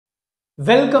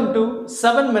Welcome to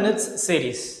 7 minutes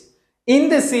series.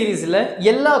 இந்த சீரீஸ்ல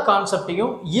எல்லா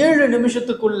கான்செப்டையும் 7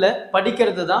 நிமிஷத்துக்குள்ள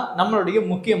படிக்கிறது தான் நம்மளுடைய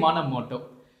முக்கியமான மோட்டோ.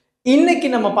 இன்னைக்கு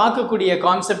நம்ம பார்க்கக்கூடிய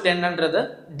கான்செப்ட் என்னன்றத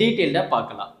டீடைலா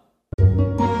பார்க்கலாம்.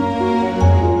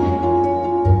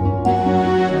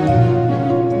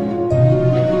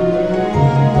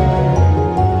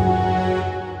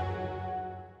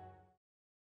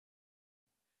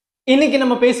 இன்னைக்கு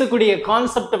நம்ம பேசக்கூடிய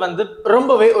கான்செப்ட் வந்து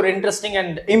ரொம்பவே ஒரு இன்ட்ரெஸ்டிங்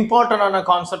அண்ட் இம்பார்ட்டன்டான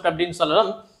கான்செப்ட் அப்படின்னு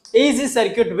சொல்லலாம். AC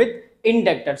circuit with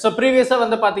inductor. So ப்ரீவியஸா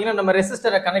வந்து பாத்தீங்கன்னா நம்ம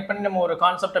ரெசிஸ்டரை கனெக்ட் பண்ணி நம்ம ஒரு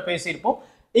கான்செப்டை பேசியிருப்போம்.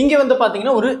 இங்க வந்து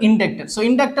பாத்தீங்கன்னா ஒரு இண்டக்டர். ஸோ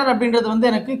இண்டக்டர் அப்படின்றது வந்து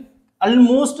எனக்கு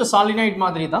ஆல்மோஸ்ட் சாலினாய்ட்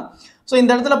மாதிரி தான். ஸோ இந்த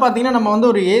இடத்துல பாத்தீங்கன்னா நம்ம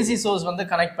வந்து ஒரு ஏசி சோர்ஸ் வந்து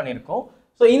கனெக்ட் பண்ணியிருக்கோம்.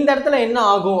 ஸோ இந்த இடத்துல என்ன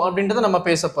ஆகும் அப்படின்றத நம்ம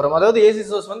பேச போறோம். அதாவது ஏசி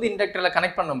சோர்ஸ் வந்து இண்டக்டர்ல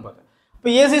கனெக்ட் பண்ணும்போது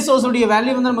இப்போ ஏசி சோர்ஸ் உடைய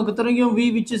வேல்யூ வந்து நமக்கு தெரியும் V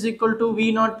which is equal to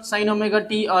V0 sin omega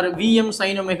t or Vm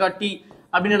sin omega t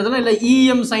அப்படின்றதுல இல்லை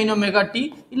EM sin omega t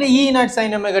இல்லை E0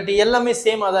 sin omega t எல்லாமே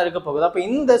சேமாக தான் இருக்க போகுது. அப்போ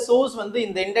இந்த சோர்ஸ் வந்து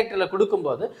இந்த இண்டக்டர்ல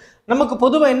கொடுக்கும்போது நமக்கு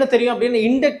பொதுவாக என்ன தெரியும் அப்படின்னு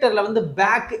இண்டக்டர்ல வந்து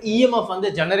பேக் EMF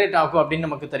வந்து ஜெனரேட் ஆகும் அப்படின்னு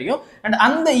நமக்கு தெரியும். அண்ட்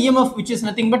அந்த EMF which is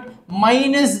nothing but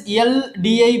minus L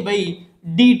di by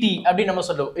dt அப்படின்னு நம்ம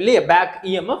சொல்லுவோம் இல்லையா, பேக்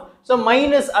EMF. ஸோ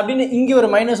மைனஸ் அப்படின்னு இங்கே ஒரு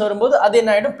மைனஸ் வரும்போது அது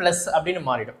என்ன ஆகிடும், பிளஸ் அப்படின்னு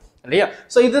மாறிடும் இல்லையா.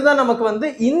 ஸோ இதுதான் நமக்கு வந்து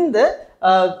இந்த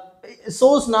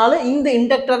சோர்ஸ்னால இந்த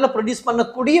இண்டக்டர்ல ப்ரொடியூஸ்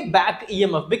பண்ணக்கூடிய பேக்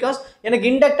EMF. பிகாஸ் எனக்கு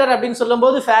இண்டக்டர் அப்படின்னு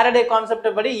சொல்லும்போது ஃபேரடே கான்செப்ட்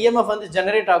படி EMF வந்து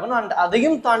ஜெனரேட் ஆகணும். அண்ட்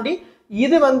அதையும் தாண்டி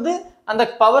இது வந்து அந்த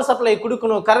பவர் சப்ளை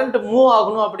கொடுக்கணும், கரண்ட் மூவ்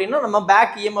ஆகணும் அப்படின்னா நம்ம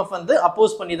பேக் EMF வந்து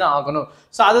அப்போஸ் பண்ணி தான் ஆகணும்.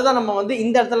 ஸோ அதுதான் நம்ம வந்து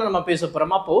இந்த இடத்துல நம்ம பேச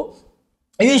போறோம். அப்போ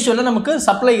யூஸ்வலாக நமக்கு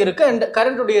சப்ளை இருக்கு அண்ட்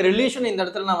கரண்ட்டுடைய ரிலேஷன் இந்த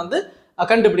இடத்துல நான் வந்து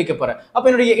கண்டுபிடிக்க போறேன். அப்போ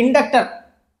என்னுடைய இண்டக்டர்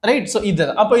ரைட். ஸோ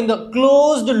இதுதான். அப்போ இந்த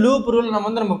க்ளோஸ்டு லூப் ரூல்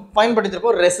நம்ம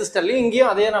பயன்படுத்திருப்போம் ரெசிஸ்டர்லையும், இங்கேயும்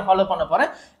அதே நான் ஃபாலோ பண்ண போறேன்.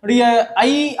 என்னுடைய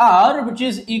IR which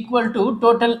is equal to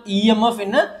total EMF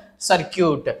in a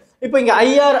circuit. இப்போ இங்க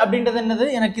IR அப்படின்றது என்னது,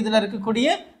 எனக்கு இதுல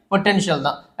இருக்கக்கூடிய பொட்டன்ஷியல்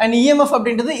தான். அண்ட் EMF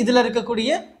அப்படின்றது இதுல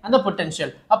இருக்கக்கூடிய அந்த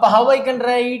பொட்டன்ஷியல். அப்போ how I can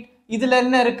write, இதுல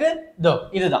என்ன இருக்கு, தோ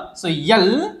இதுதான். So L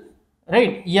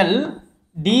right, L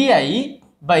di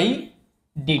by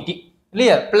dt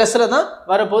இல்லையா, பிளஸ்ல தான்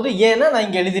வரப்போது. ஏன்னா நான்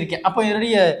இங்க எழுதியிருக்கேன். அப்போ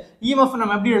என்னுடைய EMF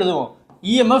நம்ம எப்படி எழுதுவோம்,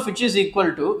 EMF which is equal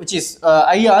to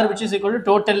IR which is equal to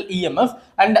total EMF.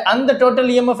 And அந்த total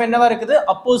EMF என்னவா இருக்குது,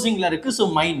 அப்போசிங்ல இருக்கு. ஸோ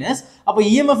மைனஸ், அப்போ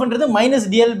EMFன்றது மைனஸ்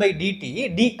DL by dt,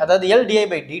 அதாவது L di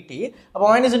by dt. அப்போ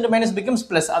minus into minus becomes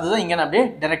plus. அதுதான் இங்க நான் அப்படியே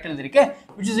டைரக்ட் எழுதியிருக்கேன்.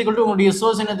 which is equal to உங்களுடைய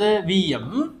சோர்ஸ் என்னது,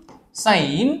 Vm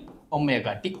sin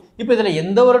omega t. இப்போ இதுல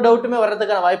எந்த ஒரு டவுட்டுமே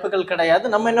வர்றதுக்கான வாய்ப்புகள் கிடையாது.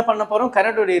 நம்ம என்ன பண்ண போறோம்,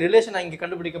 கரண்ட்டுடைய ரிலேஷன் இங்க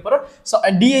கண்டுபிடிக்க போறோம். ஸோ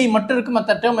DI மட்டும் இருக்கு,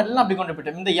 மற்ற டேர்ம் எல்லாம் அப்படி கொண்டு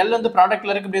போயிட்டோம். இந்த L வந்து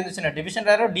ப்ராடக்ட்ல இருக்கு, இப்படி இருந்துச்சுன்னா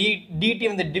டிவிஷன்ல இருக்கும். DT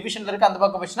வந்து டிவிஷன்ல இருக்கு, அந்த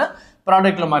பக்கம் போச்சுன்னா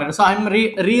ப்ராடக்ட்ல மாறிடும். So I'm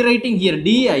rewriting here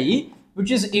DI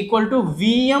which is equal to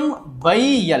Vm by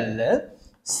L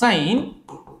sin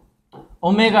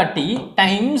omega t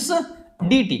times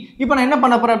dt. இப்போ நான் என்ன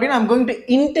பண்ண போறேன் அப்படின்னா I'm going to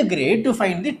integrate to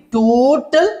find the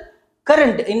total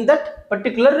current in that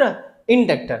particular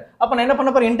inductor. அப்ப நான் என்ன பண்ண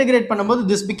போறேன், இன்டகிரேட் பண்ணும்போது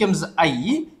this becomes I.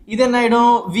 இது என்ன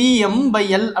ஆயிடும், Vm by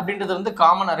L அப்படின்றது வந்து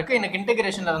காமனா இருக்கு. எனக்கு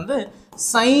இன்டகிரேஷன்ல வந்து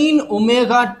sin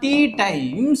omega t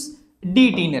times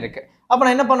dt ன்னு இருக்கு. அப்ப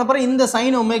நான் என்ன பண்ண போறேன், இந்த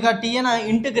sin omega t நான்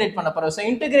இன்டகிரேட் பண்ண போறேன். சோ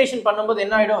இன்டகிரேஷன் பண்ணும்போது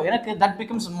என்ன ஆயிடும், எனக்கு that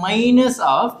becomes minus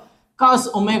of cos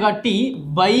omega t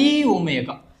by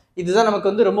omega. இதுதான் நமக்கு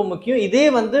வந்து ரொம்ப முக்கியம். இதே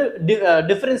வந்து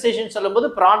டிஃபரன்சியேஷன் சொல்லும்போது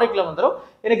ப்ராடக்ட்ல வந்துடும்.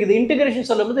 எனக்கு இது இன்டகிரேஷன்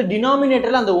சொல்லும்போது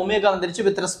டினாமினேட்டர்ல அந்த ஒமேகா வந்துருச்சு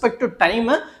வித் ரெஸ்பெக்ட் டு டைம்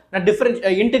நான்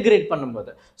இன்டகிரேட்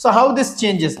பண்ணும்போது. So how this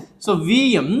changes, so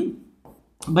Vm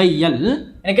by L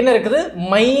எனக்கு என்ன இருக்குது,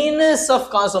 minus of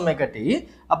cos omega t.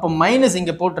 அப்போ மைனஸ்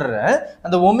இங்க போட்டுறேன்,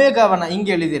 அந்த ஒமேகாவை நான்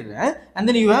இங்க எழுதிடுறேன். And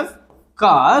then you have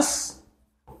cos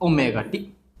omega t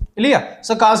இல்லையா.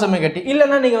 ஸோ காஸ் ஒமேகா டி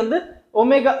இல்லைன்னா நீங்க வந்து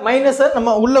ஒமேகா மைனஸை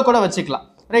நம்ம உள்ள கூட வச்சுக்கலாம்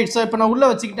ரைட். ஸோ இப்போ நான் உள்ள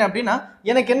வச்சுக்கிட்டேன் அப்படின்னா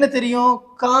எனக்கு என்ன தெரியும்,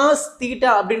 காஸ் தீட்டா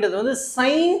அப்படின்றது வந்து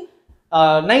சைன்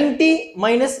 90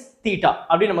 மைனஸ் தீட்டா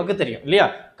அப்படின்னு நமக்கு தெரியும் இல்லையா.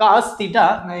 காஸ் தீட்டா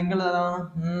நான்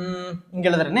இங்க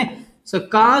எழுதுறேனே. ஸோ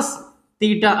காஸ்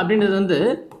தீட்டா அப்படின்றது வந்து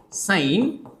சைன்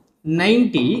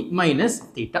 90 மைனஸ்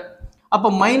தீட்டா. அப்போ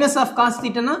மைனஸ் ஆஃப் காஸ்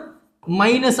தீட்டானா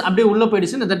மைனஸ் அப்படியே உள்ள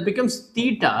போயிடுச்சு, தட் பிகம்ஸ்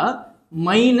தீட்டா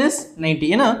மைனஸ்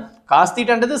 90. ஏன்னா cos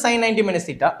தீட்டான்றது sign 90 minus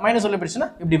theta, minus உள்ள போயிடுச்சுன்னா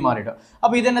இப்படி மாறிடும்.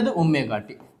 அப்போ இது என்னது, ஒமேகா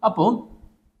டி. அப்போ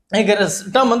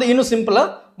டேர்ம் வந்து இன்னும் சிம்பிளா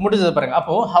முடிஞ்சது பாருங்க.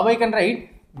 அப்போ how I can write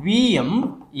Vm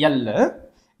L,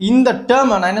 இந்த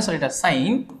டேர்ம் நான் என்ன சொல்லிட்டேன்,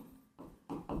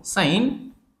 sin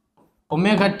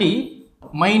omega t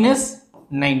minus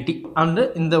 90 and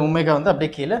இந்த ஒமேகா வந்து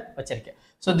அப்படியே கீழே வச்சிருக்கேன்.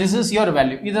 So this is your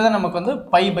value. இதுதான் நமக்கு வந்து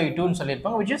π/2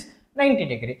 சொல்லியிருப்பாங்க, which is 90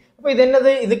 டிகிரி. அப்போ இது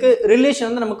என்னது, இதுக்கு ரிலேஷன்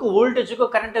வந்து நமக்கு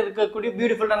வோல்டேஜுக்கும் கரண்ட் இருக்கக்கூடிய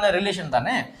பியூட்டிஃபுல்லான ரிலேஷன்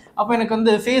தானே. அப்போ எனக்கு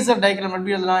வந்து ஃபேஸர் டயக்ராம்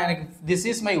எப்படி எழுதலாம், எனக்கு this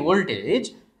is my voltage,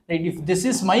 right, if this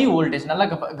is my voltage, நல்லா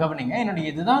கவனிங்க, என்னுடைய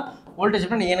இதுதான் வோல்டேஜ்,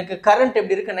 எனக்கு கரண்ட்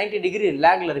எப்படி இருக்குது 90 டிகிரி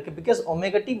லேக்ல இருக்குது, பிகாஸ்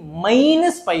ஒமேகா டி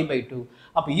மைனஸ் π/2.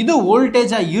 அப்போ இது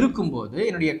வோல்டேஜாக இருக்கும்போது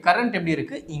என்னுடைய கரண்ட் எப்படி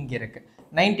இருக்குது, இங்கே இருக்குது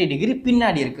 90 டிகிரி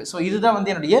பின்னாடி இருக்குது. ஸோ இதுதான்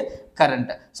வந்து என்னுடைய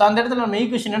கரண்ட். ஸோ அந்த இடத்துல நம்ம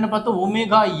ஈக்குவேஷன் என்ன பார்த்தோம்,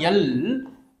 ஒமேகா எல்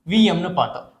விஎம்னு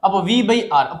பார்த்தோம். அப்போ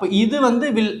V/R, அப்போ இது வந்து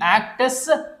வில் ஆக்ட் அஸ்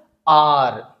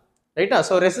R, ரைட்டா.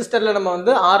 ஸோ ரெசிஸ்டரில் நம்ம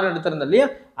வந்து R எடுத்திருந்தோம் இல்லையா,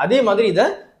 அதே மாதிரி இதை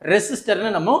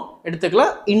ரெசிஸ்டர்னு நம்ம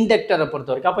எடுத்துக்கலாம் இண்டக்டரை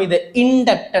பொறுத்த வரைக்கும். அப்போ இதை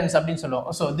இண்டக்டன்ஸ் அப்படின்னு சொல்லுவோம்.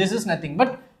 So this is nothing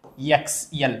but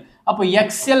XL. அப்போ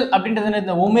XL அப்படின்றது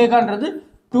இந்த ஒமேகான்றது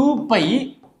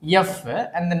 2πf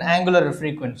and then angular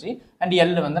frequency and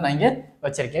L வந்து நான் இங்கே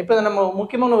வச்சிருக்கேன். இப்போ நம்ம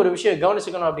முக்கியமான ஒரு விஷயம்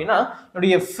கவனிச்சுக்கணும் அப்படின்னா,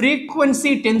 என்னுடைய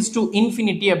frequency tends to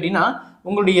infinity அப்படின்னா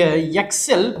உங்களுடைய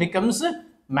XL becomes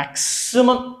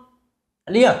maximum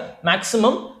இல்லையா,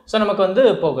 மேக்ஸிமம். ஸோ நமக்கு வந்து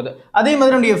போகுது. அதே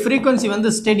மாதிரி நம்முடைய ஃப்ரீக்வன்சி வந்து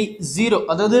ஸ்டெடி 0,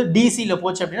 அதாவது டிசியில்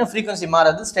போச்சு அப்படின்னா ஃப்ரீக்வன்சி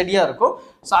மாறாது, ஸ்டெடியாக இருக்கும்.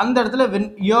 ஸோ அந்த இடத்துல when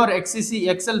your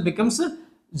XL becomes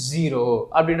 0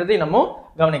 அப்படின்றதை நம்ம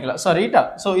கவனிக்கலாம். ஸோ ரைட்டா.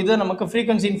 ஸோ இது நமக்கு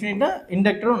ஃப்ரீக்வன்சி இன்ஃபினிட்டா,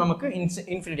 இண்டக்டரும் நமக்கு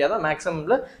இன்ஃபினிட்டியாக தான்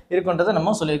மேக்ஸிமமில் இருக்குன்றதை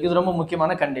நம்ம சொல்லியிருக்கு. இது ரொம்ப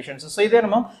முக்கியமான கண்டிஷன்ஸ். ஸோ இதே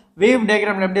நம்ம வேவ்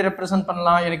டயக்ராமில் எப்படி ரெப்ரசென்ட்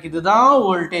பண்ணலாம், எனக்கு இதுதான்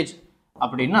வோல்டேஜ்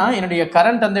அப்படின்னா என்னுடைய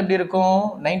கரண்ட் வந்து எப்படி இருக்கும்,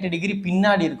 90 டிகிரி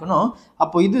பின்னாடி இருக்கணும்.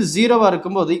 அப்போ இது 0வா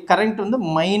இருக்கும்போது கரண்ட் வந்து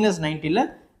 -90ல்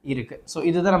இருக்கு. ஸோ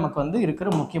இதுதான் நமக்கு வந்து இருக்கிற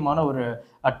முக்கியமான ஒரு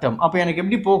அட்டம். அப்போ எனக்கு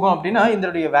எப்படி போகும் அப்படின்னா,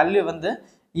 இதனுடைய வேல்யூ வந்து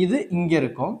இது இங்கே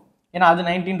இருக்கும், ஏன்னா அது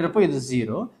 90ன்றப்போ இது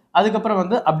 0, அதுக்கப்புறம்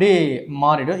வந்து அப்படியே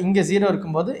மாறிடும். இங்கே 0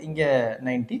 இருக்கும்போது இங்கே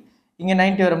 90, இங்கே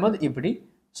 90 வரும்போது இப்படி.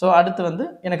 ஸோ அடுத்து வந்து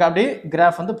எனக்கு அப்படியே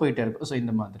கிராஃப் வந்து போயிட்டே இருக்கும். ஸோ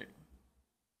இந்த மாதிரி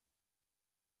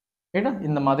ரைட்டா,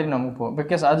 இந்த மாதிரி நமக்கு போகும்,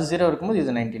 பிகாஸ் அது 0 இருக்கும்போது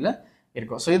இது 90ல்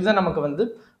இருக்கும். ஸோ இதுதான் நமக்கு வந்து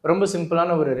ரொம்ப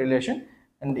சிம்பிளான ஒரு ரிலேஷன்.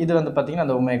 அண்ட் இது வந்து பார்த்தீங்கன்னா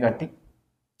அந்த ஒமேகா டி.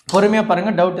 பொறுமையாக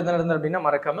பாருங்கள், டவுட் எதாவது இருந்தது அப்படின்னா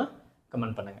மறக்காமல்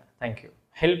கமெண்ட் பண்ணுங்கள். Thank you.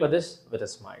 Help others with a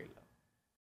smile.